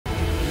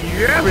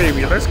Yeah,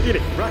 baby, let's get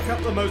it. Rack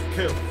up the most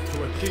kills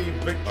to achieve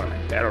victory.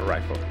 Alright, battle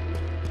rifle.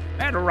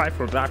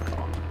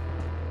 BattleRifle.com.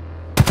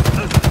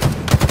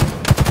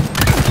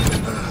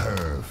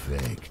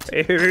 Perfect.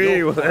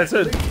 Hey, well, that's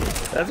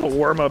a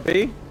warm-up,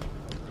 eh?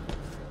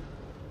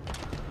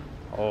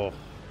 Oh.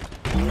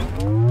 Okay,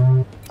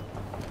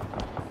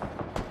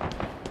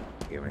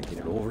 I'm gonna get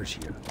an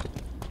overshield.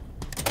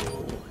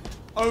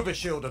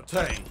 Overshield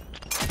obtained.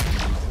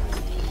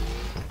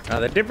 Now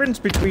the difference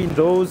between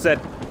those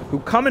who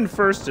come in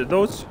first and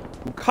those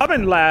who come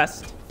in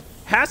last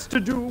has to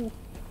do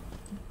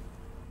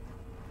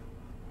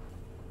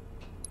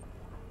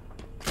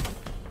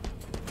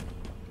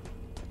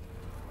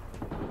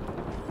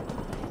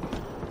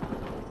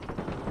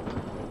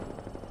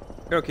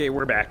Okay,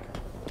 we're back.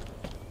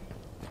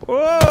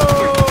 Whoa!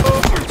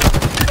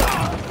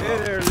 Hey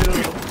there,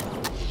 little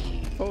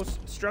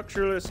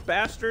post-structuralist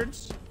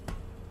bastards.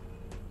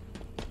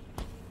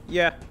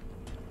 Yeah.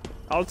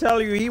 I'll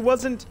tell you, he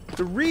wasn't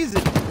the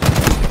reason.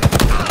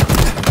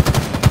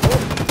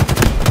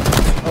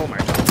 Oh my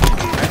god.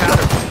 I had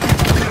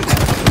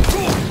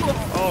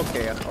him.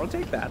 Okay, I'll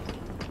take that.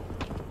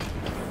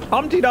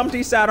 Humpty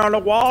Dumpty sat on a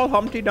wall.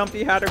 Humpty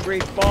Dumpty had a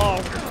great fall.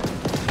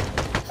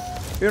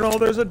 You know,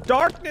 there's a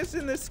darkness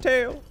in this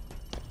tale.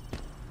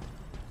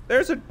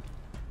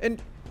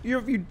 And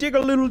if you dig a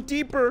little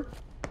deeper,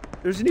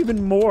 there's an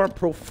even more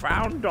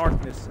profound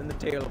darkness in the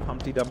tale of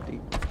Humpty Dumpty.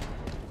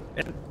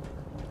 And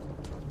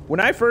when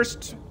I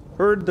first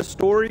heard the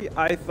story,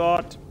 I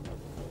thought,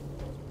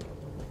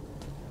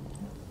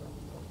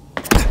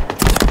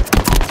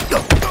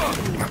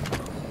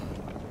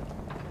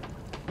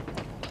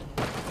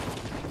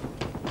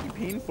 it's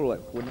painful,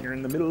 like when you're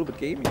in the middle of a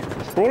game, your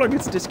controller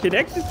gets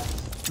disconnected.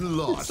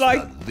 Lost It's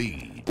like the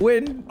lead.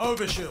 when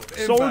Overshield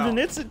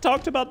Solzhenitsyn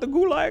talked about the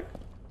Gulag.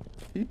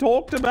 He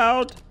talked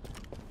about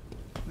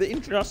the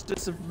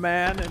injustice of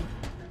man and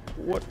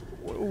what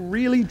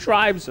really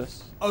drives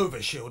us.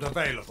 Overshield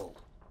available.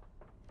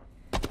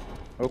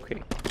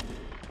 Okay.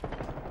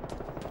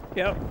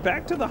 Yeah,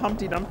 back to the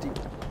Humpty Dumpty,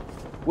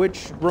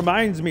 which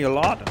reminds me a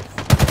lot of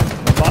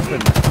the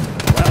Muffin.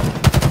 Well,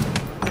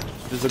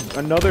 there's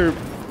another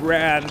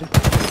grand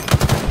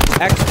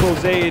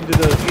expose into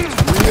the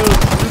real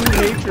true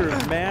nature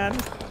of man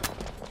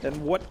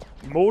and what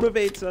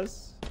motivates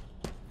us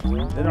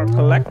in our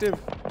collective,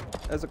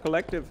 as a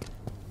collective.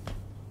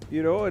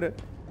 You know, and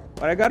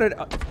I got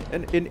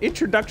an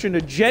introduction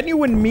to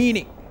genuine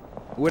meaning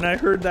when I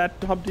heard that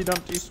Humpty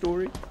Dumpty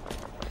story.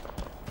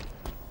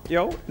 You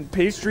know, and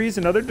pastries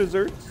and other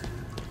desserts.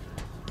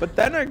 But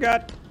then I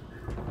got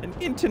an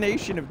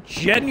intonation of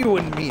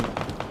genuine meaning.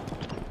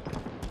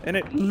 And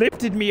it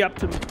lifted me up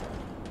to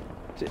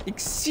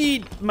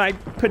exceed my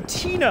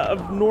patina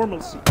of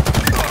normalcy.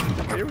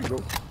 There we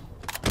go.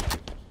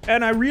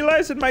 And I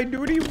realized that my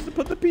duty was to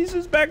put the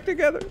pieces back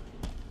together.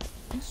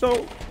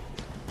 So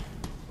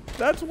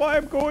that's why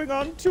I'm going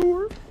on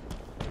tour.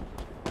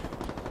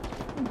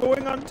 I'm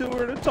going on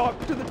tour to talk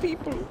to the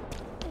people.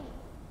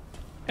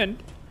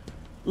 And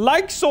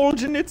like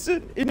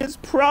Solzhenitsyn in his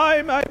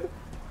prime, I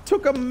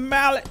took a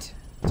mallet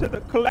to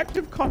the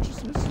collective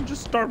consciousness and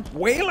just start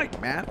wailing,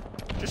 man.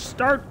 Just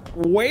start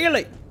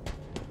wailing.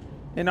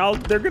 And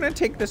they're gonna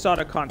take this out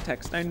of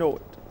context, I know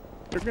it.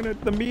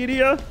 The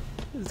media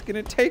is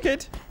gonna take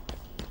it.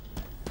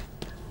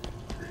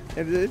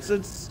 And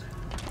that's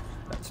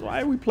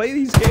why we play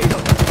these games.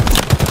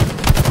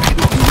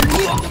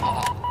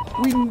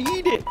 We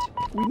need it.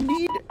 We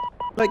need,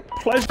 like,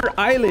 Pleasure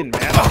Island,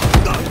 man.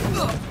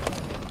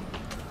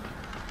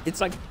 It's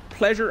like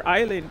Pleasure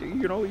Island,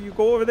 you know, you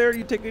go over there,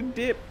 you take a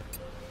dip,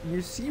 and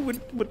you see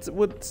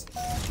what's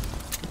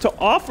to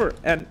offer,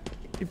 and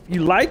if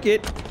you like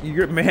it,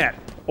 you're man.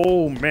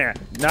 Oh man,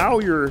 now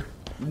you're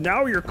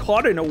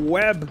caught in a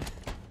web.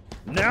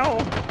 Now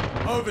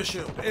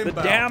Overshield the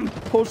inbound. damn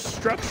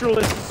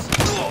post-structuralists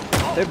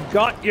have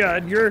got you,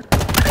 and you're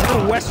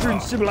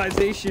Western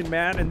civilization,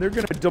 man, and they're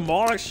gonna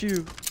demolish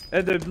you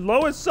at the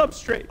lowest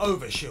substrate.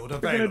 Overshield They're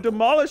gonna available.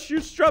 demolish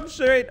your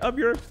substrate of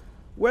your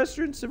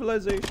Western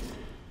civilization.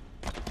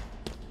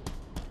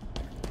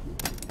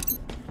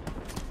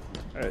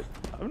 Alright,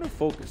 I'm gonna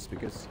focus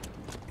because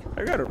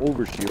I got an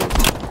overshield.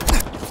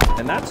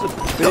 And that's a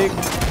big...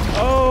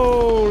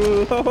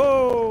 Oh!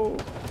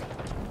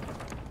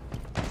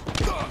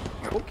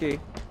 Okay.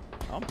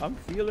 I'm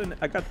feeling...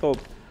 I got the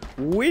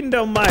wind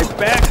on my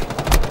back.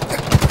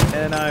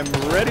 And I'm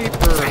ready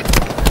for...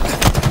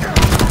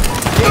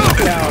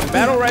 Takedown.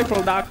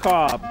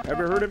 BattleRifle.com.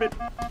 Ever heard of it?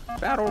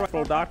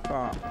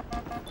 BattleRifle.com.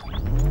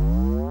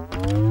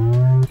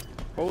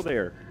 Oh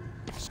there.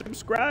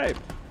 Subscribe.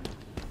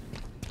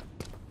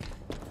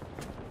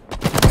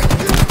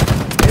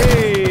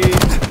 Hey.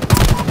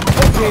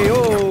 Okay,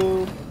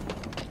 oh.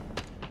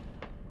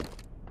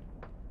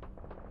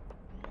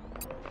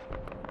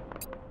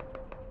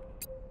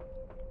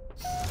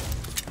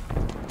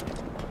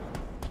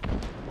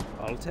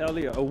 I'll tell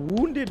you, a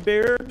wounded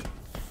bear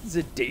is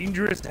a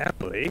dangerous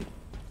animal, eh?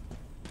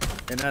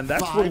 And then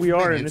that's what we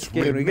are in this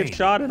game. We get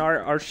shot and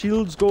our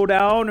shields go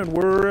down and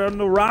we're on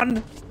the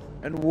run.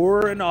 And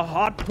we're in a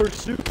hot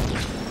pursuit.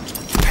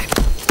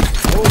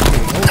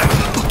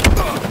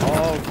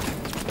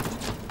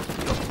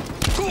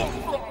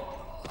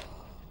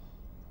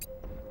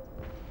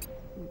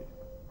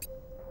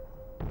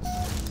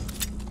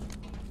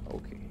 Okay.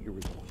 Okay, here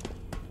we go.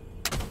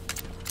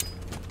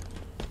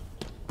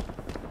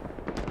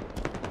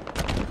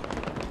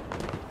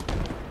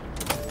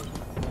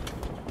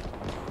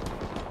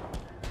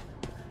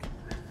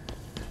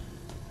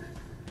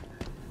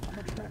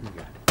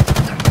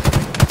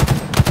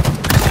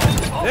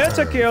 That's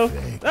a kill.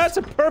 That's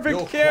a perfect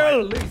You're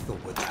kill. quite lethal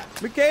with that.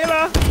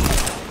 Michaela.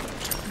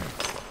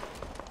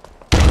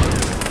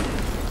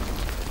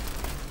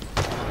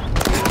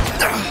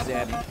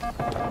 Zaddy.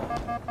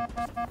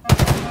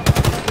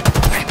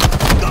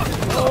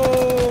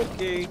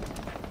 Okay.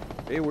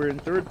 Hey, we're in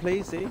third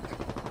place, eh?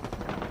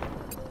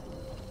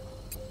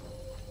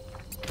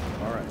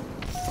 Alright.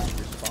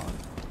 Respawn.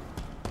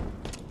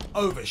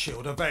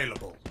 Overshield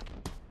available.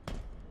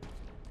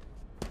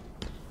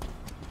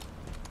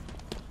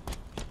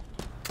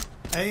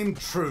 Aim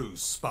true,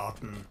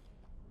 Spartan.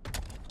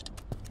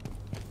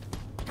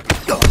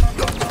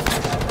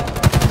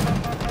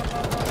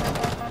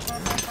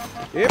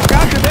 Yep,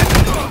 got you, man.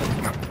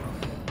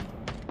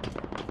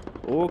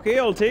 Okay,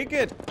 I'll take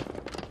it.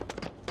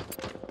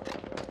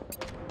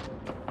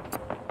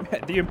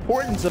 The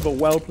importance of a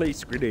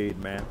well-placed grenade,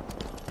 man.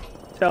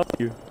 Tell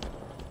you.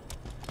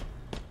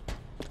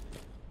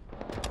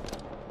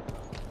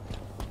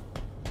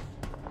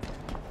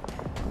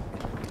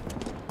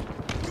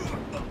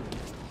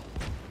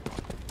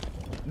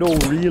 No,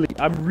 really.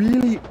 I'm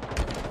really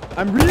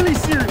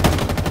serious.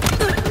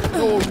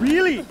 No,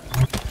 really.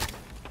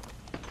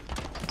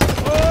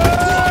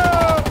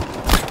 Oh!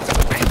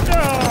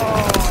 No!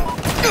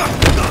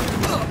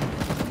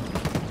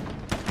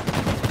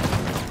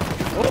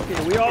 Okay,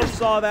 we all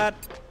saw that.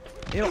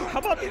 You know, how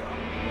about you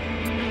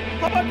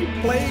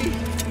play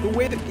the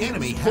way the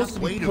game is supposed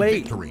to be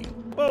played?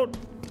 Well,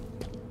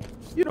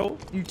 you know,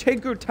 you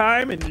take your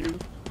time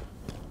and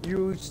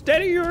you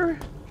steady your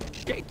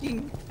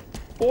shaking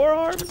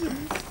forearms and you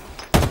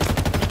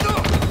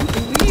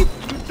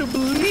have to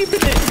believe in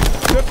it.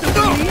 You have to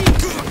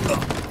believe.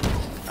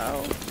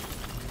 Ow.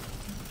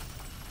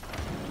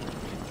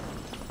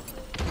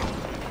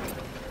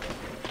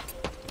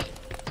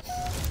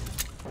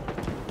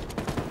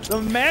 The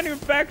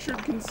manufactured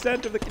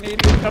consent of the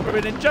Canadian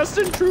government, and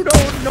Justin Trudeau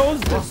knows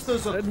this.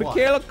 And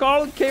Michaela,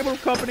 call the cable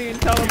company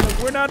and tell them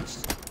that we're not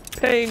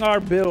paying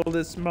our bill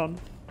this month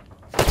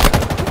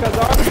because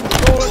our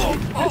controller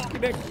is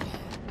disconnected.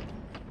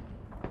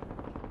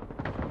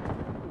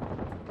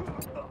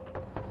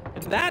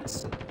 And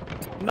that's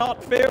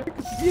not fair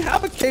because we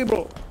have a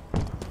cable.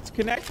 It's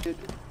connected,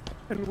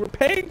 and we're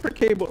paying for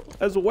cable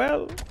as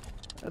well,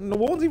 and no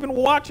one's even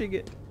watching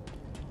it.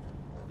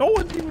 No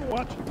one's even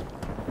watching it.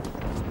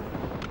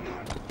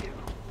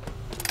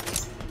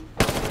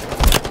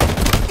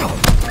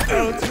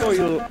 Oh, let's go,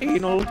 you little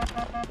anal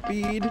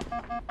bead.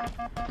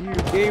 You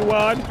gay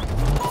wad.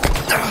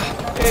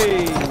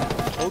 Hey.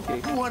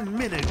 Okay. 1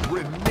 minute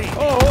remaining.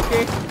 Oh,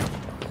 okay.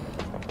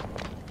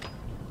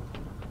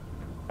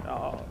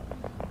 Oh.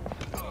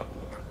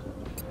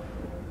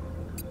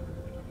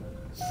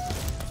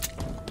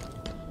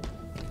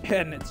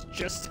 And it's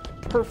just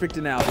perfect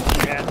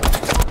analogy, man.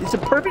 It's a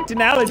perfect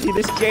analogy,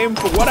 this game,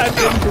 for what I've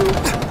been through.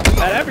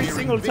 That every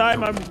single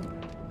time I'm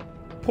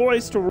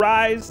poised to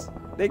rise,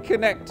 they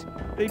connect.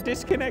 They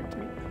disconnect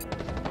me.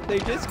 They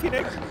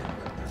disconnect me.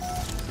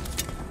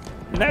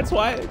 And that's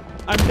why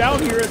I'm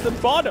down here at the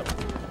bottom.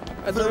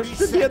 And I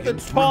should be at the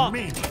top.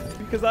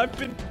 Because I've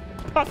been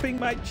puffing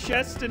my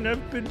chest and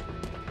I've been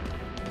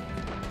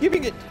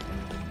giving it.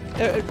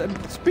 I'm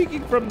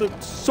speaking from the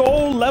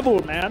soul level,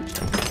 man.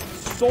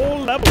 Soul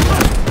level.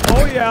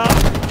 Oh, yeah.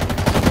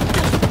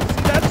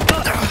 See, that's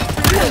not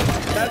trivial.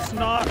 That's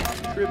not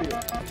trivial.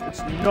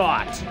 It's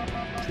not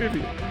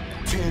trivial.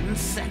 10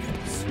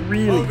 seconds.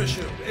 Really?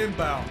 Overshield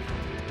inbound.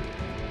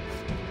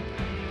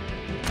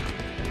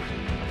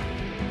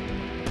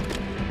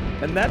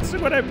 And that's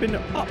what I've been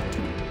up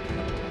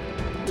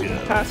to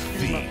the past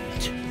few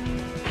months. Okay.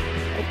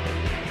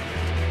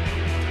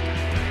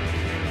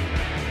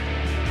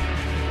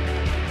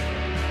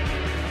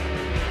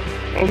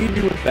 I'll leave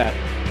you with that.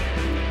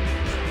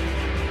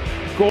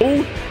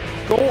 Go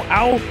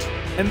out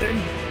and then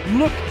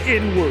look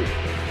inward.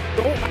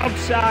 Go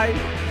outside.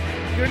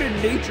 You're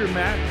in nature,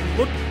 man.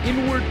 Look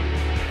inward.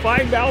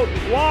 Find out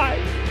why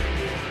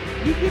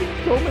you're getting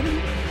so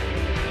many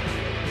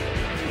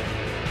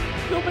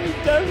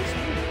deaths,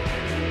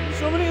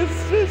 so many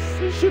assists.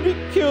 There should be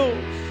kills,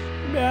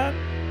 man.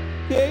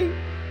 Okay?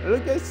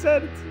 Like I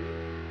said,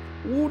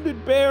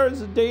 wounded bear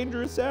is a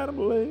dangerous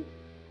animal, eh?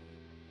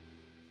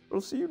 We'll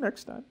see you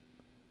next time.